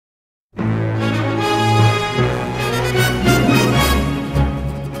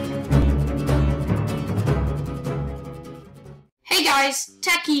guys,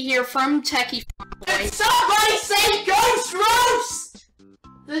 Techie here from Techie. Did somebody say Ghost Roast?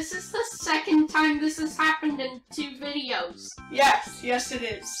 This is the second time this has happened in 2 videos. Yes it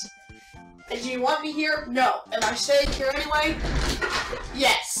is. And do you want me here? No. Am I staying here anyway?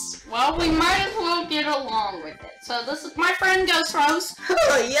 Yes. Well, we might as well get along with it. So this is my friend Ghost Rose.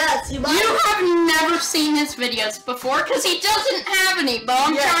 Yes, you might. You have never seen his videos before because he doesn't have any, but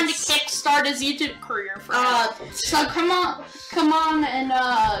I'm trying to kickstart his YouTube career for him. So come on and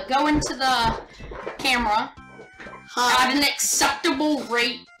go into the camera at an acceptable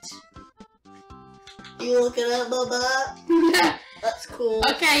rate. You looking at my butt? That's cool.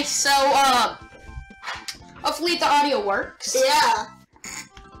 Okay, so hopefully the audio works. Yeah.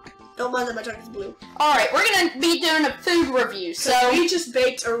 Don't mind that my tongue is blue. Alright, we're gonna be doing a food review, so we just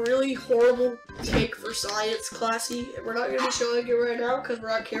baked a really horrible cake for science classy. We're not gonna be showing it right now because we're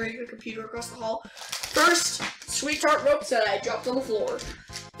not carrying a computer across the hall. First, sweet tart milk that I dropped on the floor.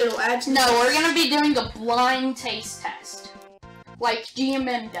 It'll add to we're gonna be doing a blind taste test. Like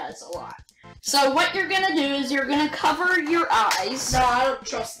GMM does a lot. So what you're gonna do is you're gonna cover your eyes. No, I don't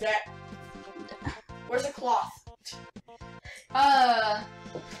trust that. Where's the cloth?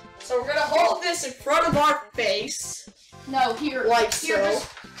 So we're gonna hold this in front of our face. No, here. Like here,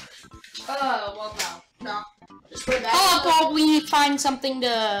 so. Well, no. Just put that while we find something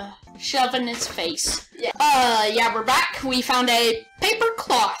to shove in his face. Yeah. Yeah, we're back. We found a paper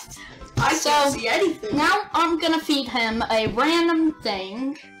cloth. I can't see anything. Now I'm gonna feed him a random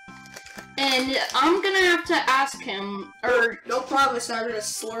thing. And I'm gonna have to ask him, or no promise I'm gonna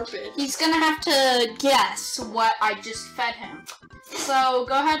slurp it. He's gonna have to guess what I just fed him. So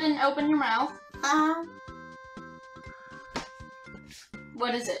go ahead and open your mouth.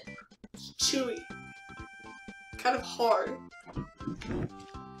 What is it? Chewy. Kind of hard.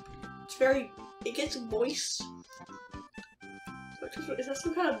 It's very. It gets moist. Is that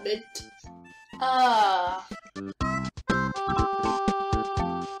some kind of mint?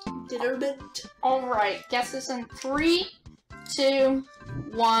 Dinner mint. Alright, guesses in 3, 2,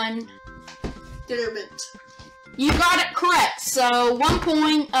 1. Dinner mint. You got it correct. So 1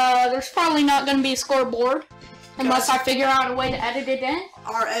 point. There's probably not going to be a scoreboard unless I figure out a way to edit it in.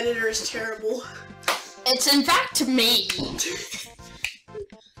 Our editor is terrible. It's in fact me.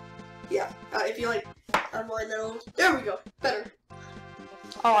 Yeah. If you like, unwind that a little. There we go. Better.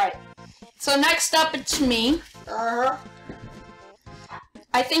 Alright. So next up, it's me.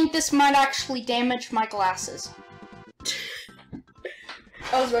 I think this might actually damage my glasses.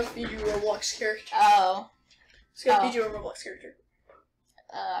 I was about to feed you a Roblox character. Oh. It's gonna feed you a Roblox character.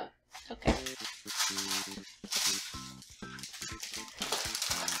 Okay.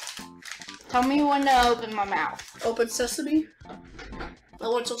 Tell me when to open my mouth. Open sesame. I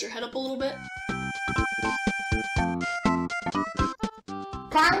want to tilt your head up a little bit.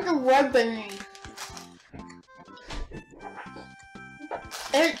 Kind of rubbing.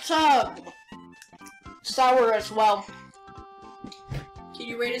 It's sour as well. Can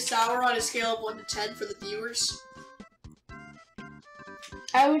you rate it sour on a scale of 1 to 10 for the viewers?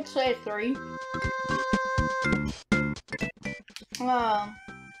 I would say 3.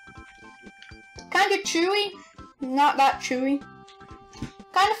 Kind of chewy. Not that chewy.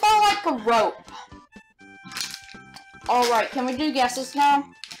 Kind of felt like a rope. Alright, can we do guesses now?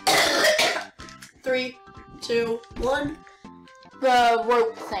 3, 2, 1. The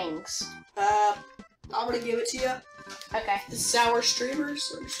rope things. I'm gonna give it to you. Okay. The sour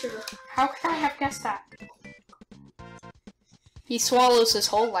streamers. I'm just gonna... How could I have guessed that? He swallows his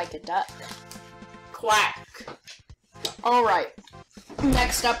whole like a duck. Quack. Alright.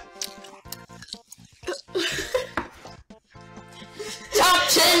 Next up. Top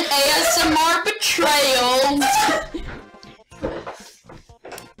 10 ASMR betrayals.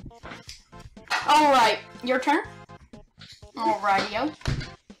 Alright, your turn. Alrighty-o.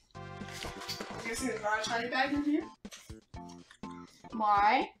 I guess there's not a tiny bag in here.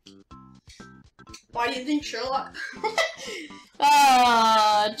 Why? Why do you think Sherlock?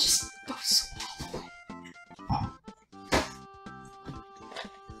 Just go swallow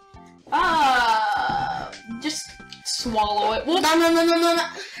it. Just swallow it. No.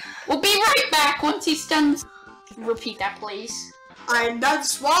 We'll be right back once he's done. Repeat that, please. I'm not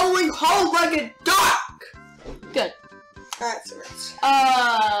swallowing whole like a duck! Good. That's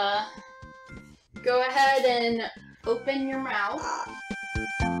right. Go ahead and open your mouth.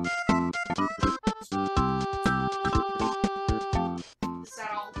 Is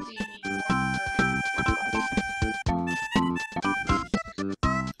that all? Do you need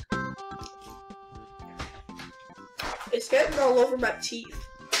It's getting all over my teeth.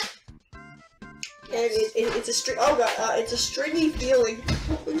 it's a string. Oh god, it's a stringy feeling.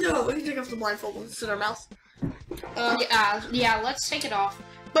 No, we can take off the blindfold when it's in our mouth. Yeah, let's take it off.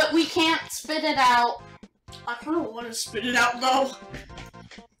 But we can't spit it out. I kind of want to spit it out though.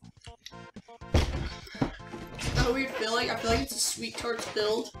 A weird feeling. I feel like it's a sweet tart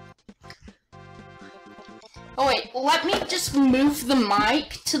filled. Oh wait, let me just move the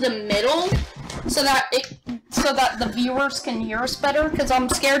mic to the middle so that the viewers can hear us better, because I'm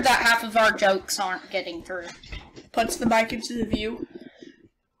scared that half of our jokes aren't getting through. Puts the mic into the view.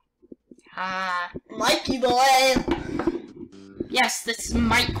 Mikey boy! Yes, this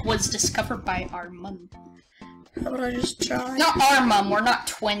mic was discovered by our mum. How about I just try? Not our mum, we're not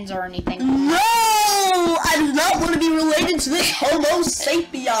twins or anything. No! I do not want to be related to this Homo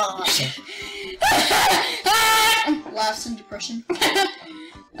sapien! Laughs in depression.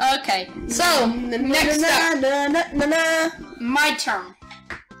 Okay, so, next up, my turn.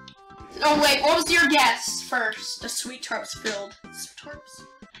 Oh wait, what was your guess first? The sweet tarts filled. Sweet tarts?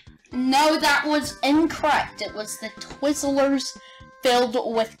 No, that was incorrect. It was the Twizzlers filled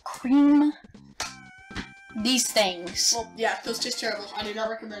with cream. These things. Well, yeah, those taste terrible. I do not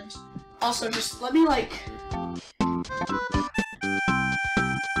recommend. Also, just let me like...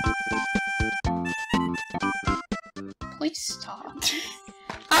 Please stop.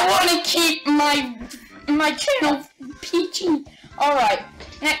 I want to keep my channel PG. Alright,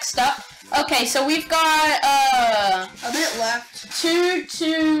 next up. Okay, so we've got, a bit left. 2,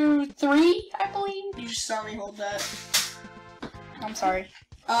 2, 3, I believe. You just saw me hold that. I'm sorry.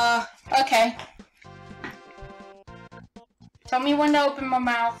 Okay. Tell me when to open my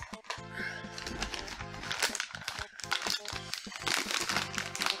mouth.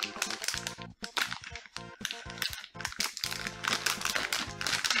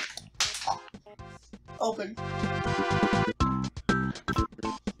 Open.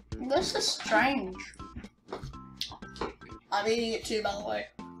 This is strange. I'm eating it too, by the way.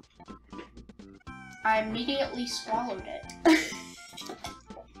 I immediately swallowed it.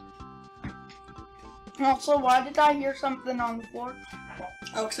 Also, why did I hear something on the floor?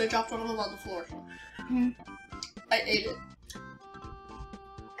 Oh, because I dropped one of them on the floor. I ate it.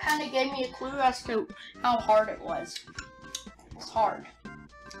 Kind of gave me a clue as to how hard it was. It's hard.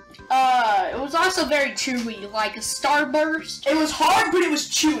 It was also very chewy, like a Starburst. It was hard, but it was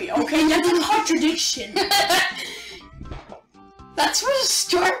chewy, okay? That's a contradiction. That's what a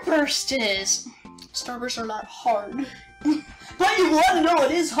Starburst is. Starbursts are not hard. But you want to know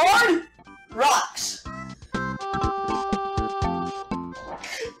what is hard? Rocks.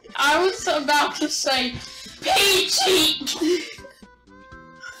 I was about to say peachy.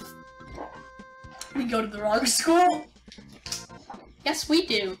 We go to the wrong school? Yes, we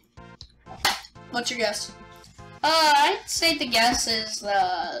do. What's your guess? I'd say the guess is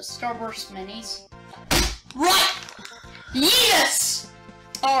the Starburst Minis. Right! Yes!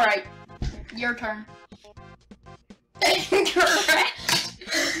 Alright, your turn. Incorrect.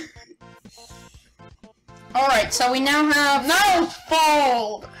 Alright, so we now have... No!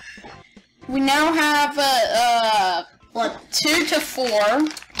 Fold! We now have, what, 2 to 4.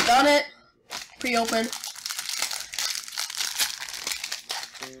 Done it. Pre-open.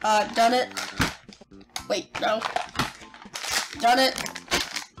 Done it. Wait, no. Done it.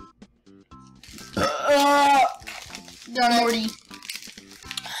 Done it. 40.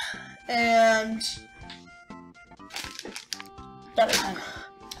 And... done it.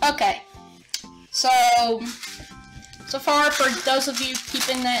 Okay. So far, for those of you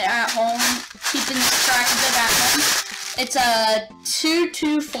keeping it at home, keeping track of it at home, it's a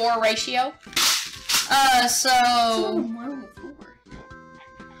 2-to-4 ratio.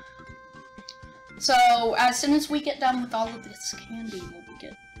 So as soon as we get done with all of this candy, we'll be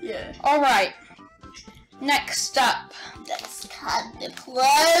good. Yeah. Alright. Next up. That's Candy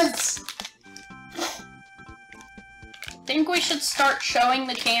Plus. I think we should start showing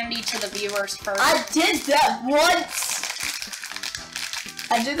the candy to the viewers first. I did that once.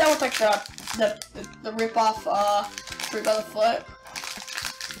 I did that with like the rip-off Fruit by the Foot.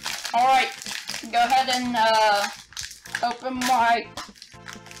 Alright. Go ahead and open my...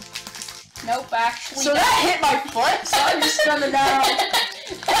 Nope, actually. So that hit my foot, so I'm just gonna now.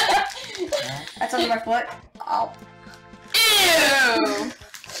 That's under my foot. Oh. Ew!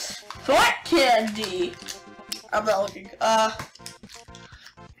 Foot candy. I'm not looking.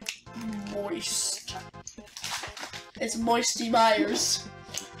 Moist. It's Moisty Myers.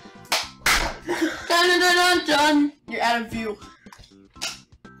 Dun dun dun dun! You're out of view.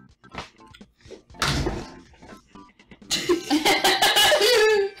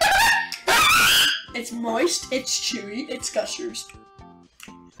 It's moist, it's chewy, it's Gushers.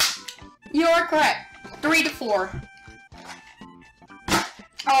 You are correct. 3 to 4.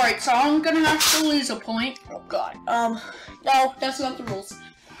 Alright, so I'm gonna have to lose a point. Oh god. No, that's not the rules.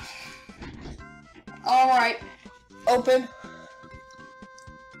 Alright. Open.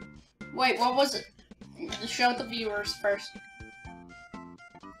 Wait, what was it? Show the viewers first.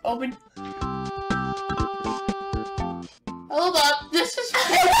 Open. Hold up, this is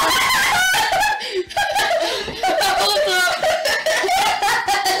Hold up.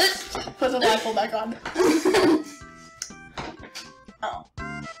 Put the rifle back on. Oh.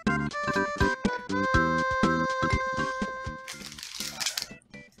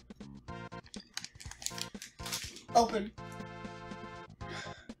 Open.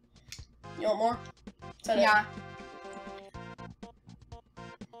 You want more? Is that yeah.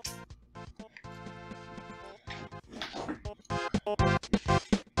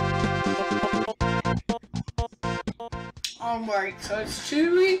 Alright, so it's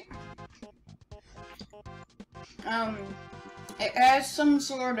chewy. It has some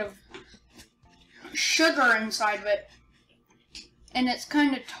sort of sugar inside of it. And it's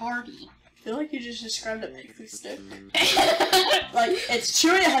kind of tarty. I feel like you just described a pixie stick. Like, it's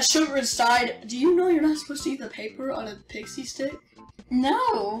chewy, it has sugar inside. Do you know you're not supposed to eat the paper on a pixie stick?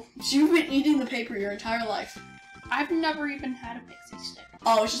 No. You've been eating the paper your entire life. I've never even had a pixie stick.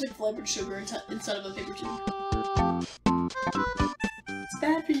 Oh, it's just like flavored sugar instead of a paper tube. It's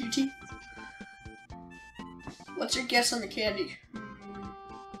bad for your teeth. What's your guess on the candy?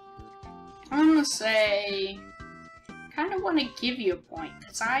 I'm gonna say... kind of want to give you a point,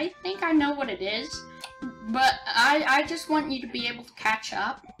 because I think I know what it is. But I just want you to be able to catch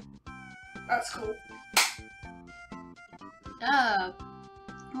up. That's cool. I'm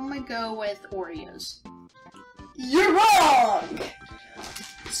gonna go with Oreos. You're wrong!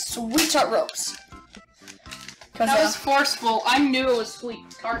 Sweet Tart Ropes. That was forceful. I knew it was Sweet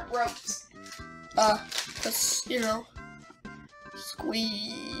Tart Ropes. That's, you know,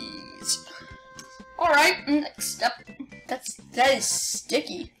 squeeze. Alright, next up. That is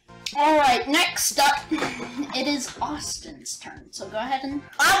sticky. Alright, next up, it is Austin's turn. So go ahead and...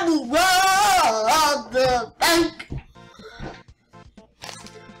 I will rob the bank!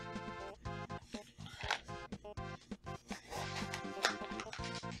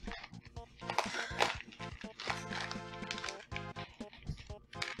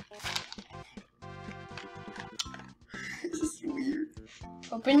 This is weird.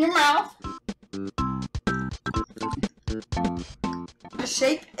 Open your mouth. The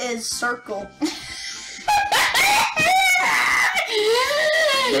shape is circle.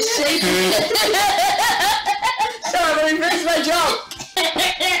 The shape is... Sorry, let me finish my joke.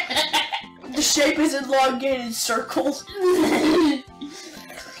 The shape is elongated circle.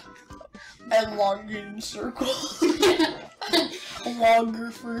 Elongated circle.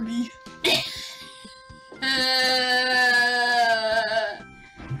 Longer Furby.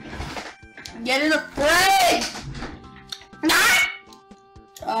 Get in the fray!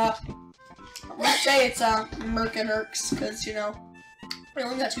 I'm gonna say it's Merc and Erks, because, you know, we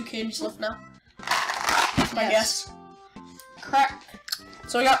only got 2 candies left now. That's my guess. Correct.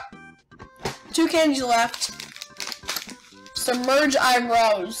 So we got 2 candies left. Submerge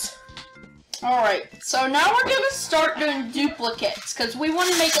eyebrows. Alright, so now we're gonna start doing duplicates, because we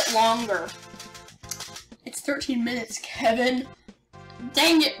want to make it longer. It's 13 minutes, Kevin.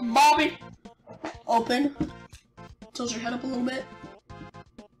 Dang it, Bobby. Open. Tilt your head up a little bit.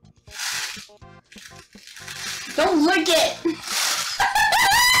 Don't lick it!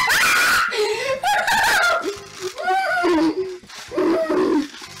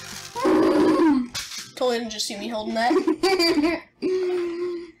 Totally didn't just see me holding that.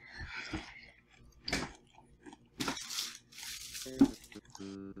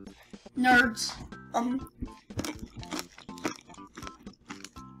 Nerds.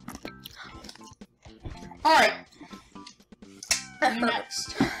 Alright.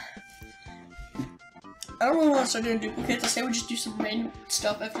 Next. I don't really want to start doing duplicates. I say we just do some main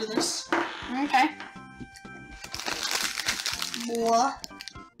stuff after this. Okay. Blah.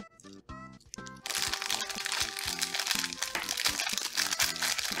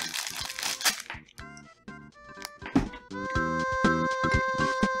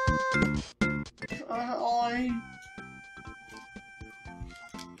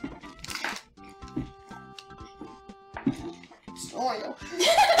 Oreo.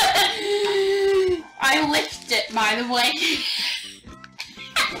 I licked it, by the way.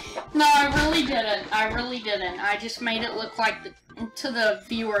 No, I really didn't. I really didn't. I just made it look like to the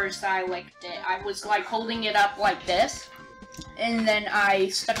viewers I licked it. I was like holding it up like this, and then I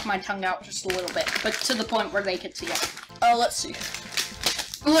stuck my tongue out just a little bit, but to the point where they could see it. Oh, let's see.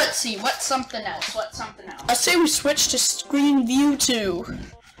 Let's see, what's something else? I say we switch to screen view 2.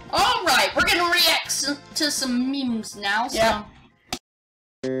 Alright, we're gonna react to some memes now, so... Yeah.